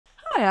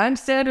Hi, I'm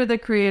Sandra, the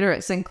creator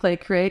at Sing Play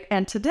Create,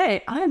 and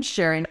today I'm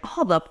sharing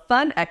all the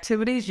fun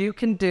activities you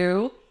can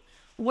do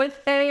with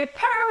a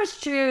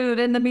parachute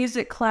in the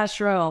music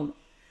classroom.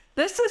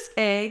 This is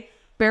a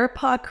Bear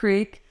Paw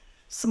Creek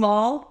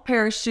small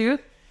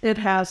parachute. It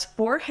has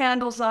 4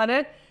 handles on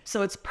it,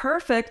 so it's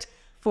perfect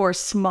for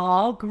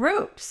small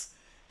groups.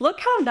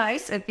 Look how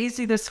nice and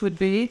easy this would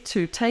be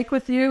to take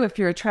with you if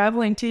you're a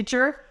traveling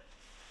teacher.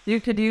 You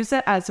could use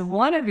it as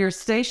one of your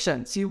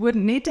stations. You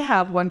wouldn't need to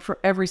have one for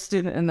every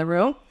student in the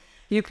room.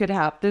 You could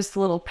have this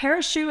little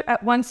parachute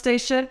at one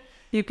station.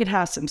 You could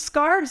have some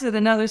scarves at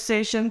another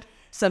station,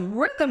 some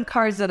rhythm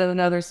cards at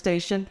another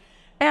station,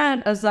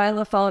 and a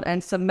xylophone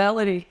and some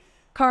melody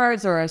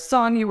cards or a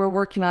song you were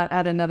working on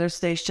at another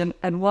station.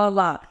 And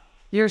voila,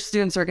 your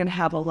students are going to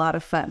have a lot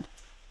of fun.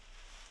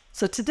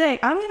 So today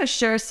I'm going to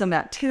share some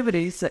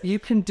activities that you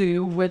can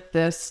do with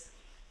this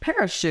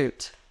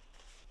parachute.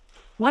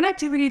 One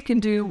activity you can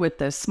do with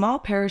this small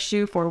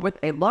parachute or with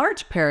a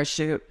large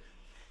parachute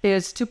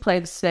is to play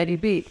the steady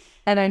beat.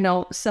 And I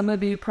know some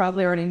of you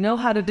probably already know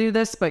how to do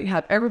this, but you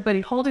have everybody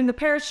holding the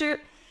parachute,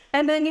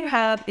 and then you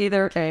have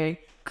either a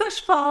cush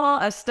ball,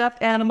 a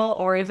stuffed animal,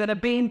 or even a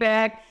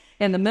beanbag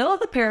in the middle of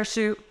the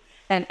parachute,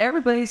 and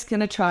everybody's going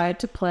to try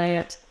to play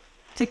it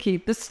to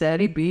keep the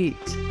steady beat.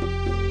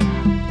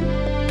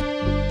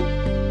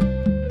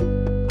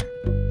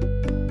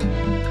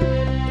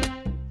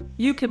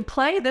 You can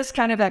play this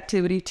kind of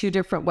activity 2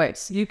 different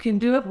ways. You can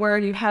do it where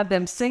you have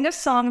them sing a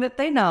song that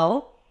they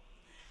know,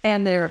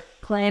 and they're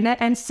playing it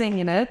and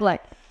singing it,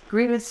 like,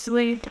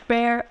 grizzly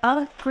bear,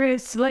 a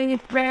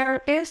grizzly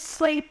bear is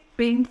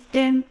sleeping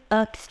in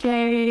a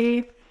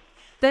cave.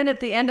 Then at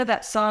the end of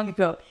that song, you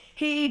go,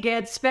 he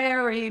gets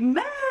very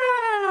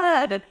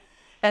mad.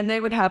 And they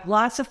would have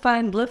lots of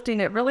fun lifting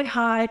it really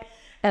high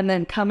and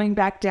then coming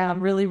back down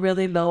really,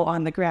 really low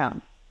on the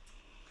ground.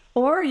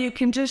 Or you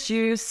can just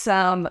use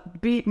some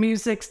beat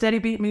music, steady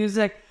beat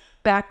music,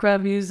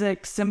 background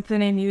music,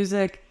 symphony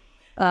music,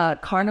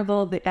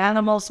 carnival, the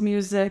animals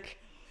music.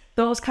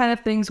 Those kind of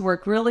things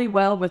work really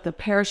well with the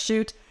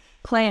parachute,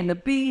 playing the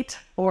beat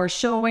or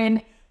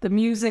showing the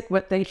music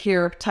what they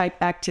hear type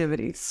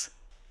activities.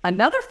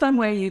 Another fun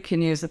way you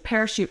can use a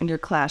parachute in your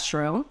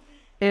classroom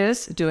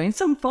is doing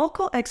some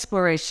vocal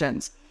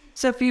explorations.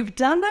 So if you've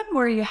done them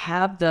where you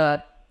have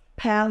the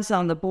paths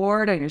on the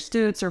board and your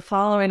students are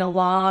following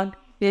along,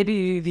 maybe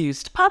you've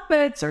used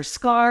puppets or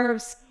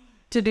scarves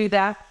to do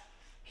that,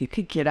 you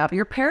could get out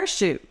your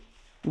parachute.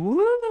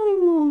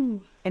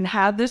 Woo! And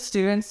have the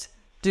students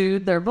do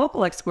their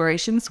vocal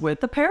explorations with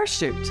the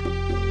parachute.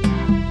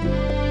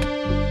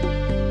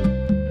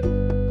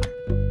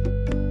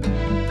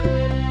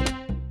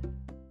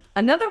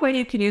 Another way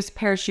you can use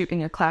parachute in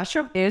your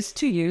classroom is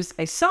to use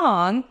a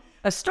song,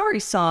 a story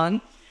song,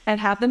 and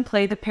have them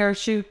play the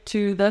parachute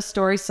to the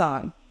story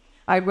song.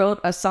 I wrote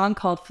a song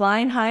called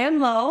Flying High and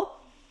Low,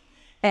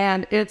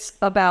 and it's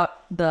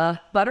about the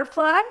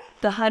butterfly,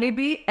 the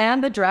honeybee,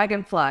 and the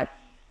dragonfly.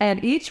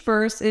 And each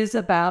verse is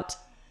about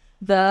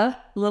the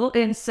little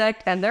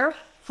insect, and they're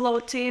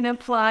floating and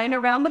flying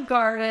around the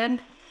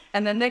garden.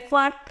 And then they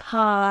fly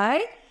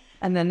high,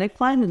 and then they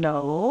fly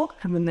low,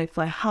 and then they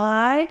fly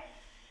high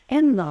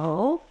and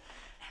low.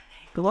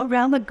 And they go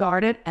around the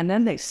garden, and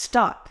then they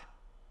stop.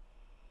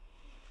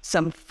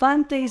 Some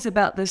fun things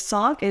about this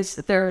song is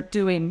that they're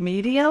doing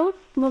medium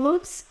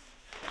moves,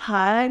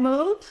 high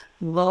move,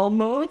 low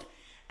move,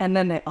 and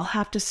then they all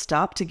have to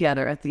stop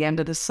together at the end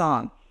of the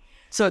song.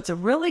 So it's a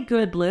really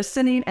good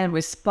listening and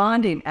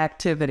responding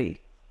activity.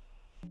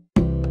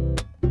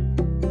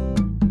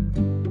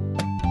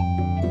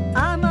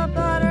 I'm a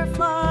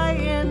butterfly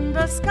in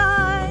the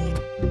sky,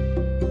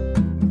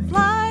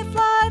 fly,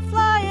 fly,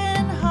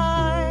 flying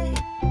high,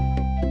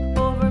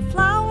 over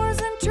flowers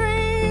and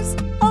trees,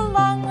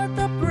 along with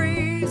the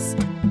breeze,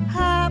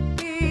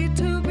 happy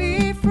to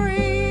be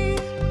free.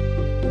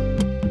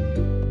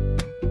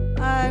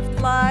 I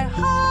fly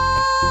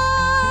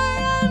high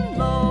and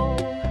low,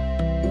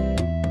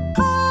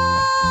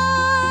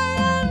 high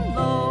and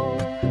low,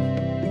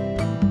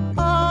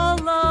 all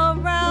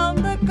around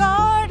the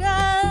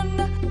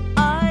garden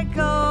I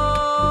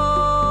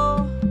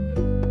go.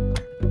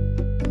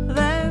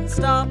 Then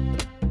stop.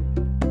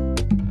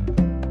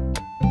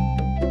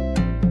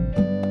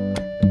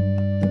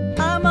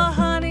 I'm a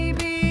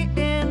honeybee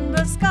in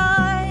the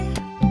sky,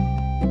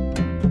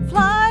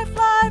 fly,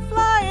 fly,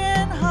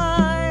 flying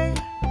high,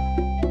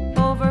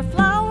 over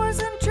flowers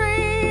and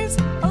trees,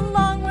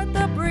 along with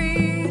the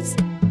breeze,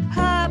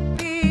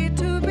 happy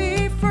to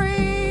be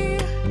free.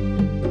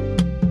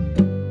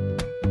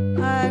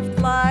 I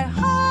fly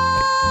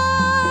high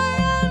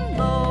and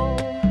low,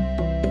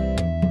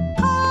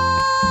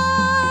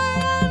 high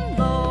and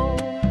low,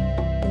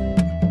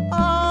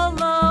 all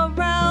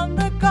around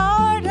the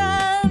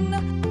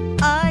garden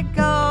I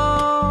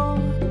go.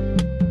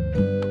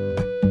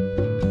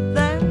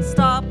 Then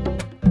stop.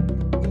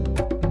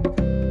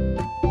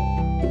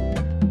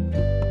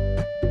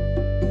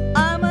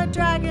 I'm a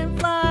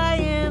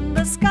dragonfly in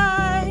the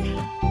sky,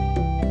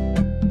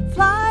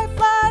 fly,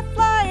 fly,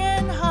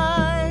 flying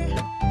high,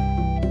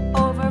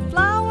 over flowers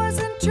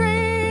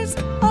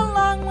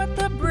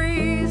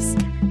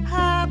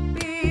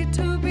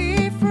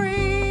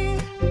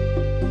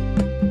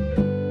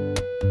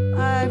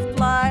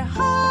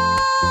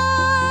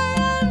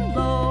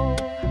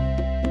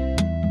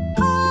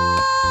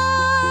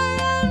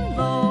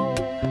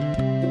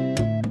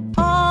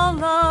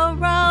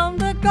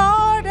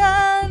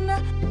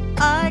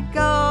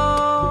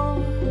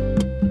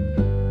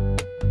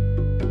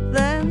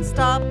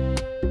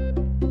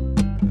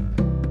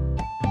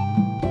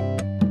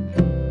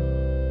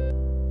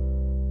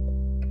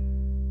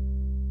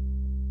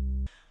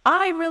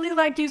I really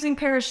like using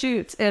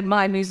parachutes in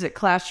my music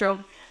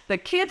classroom. The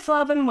kids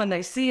love them when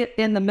they see it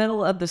in the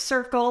middle of the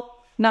circle,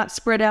 not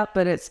spread out,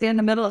 but it's in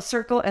the middle of the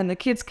circle, and the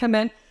kids come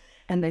in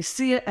and they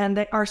see it and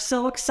they are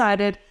so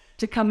excited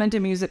to come into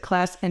music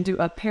class and do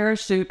a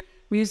parachute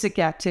music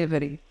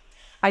activity.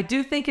 I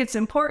do think it's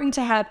important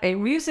to have a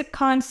music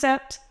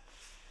concept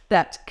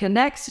that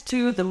connects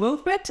to the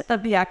movement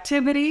of the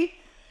activity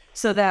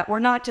so that we're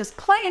not just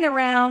playing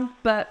around,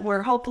 but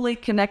we're hopefully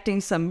connecting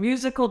some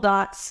musical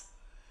dots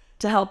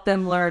to help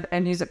them learn a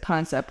music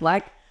concept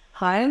like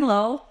high and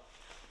low,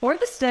 or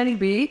the steady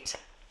beat,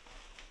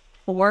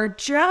 or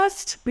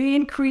just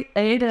being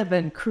creative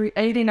and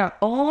creating our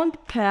own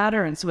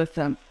patterns with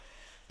them.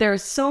 There are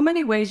so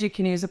many ways you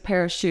can use a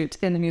parachute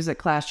in the music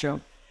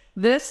classroom.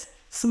 This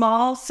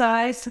small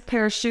size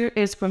parachute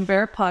is from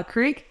Bear Paw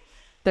Creek.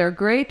 They're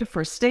great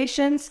for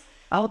stations.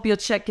 I hope you'll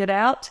check it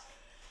out.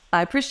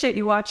 I appreciate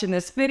you watching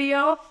this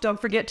video. Don't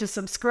forget to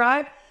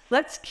subscribe.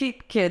 Let's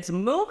keep kids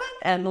moving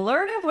and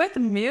learning with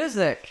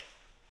music.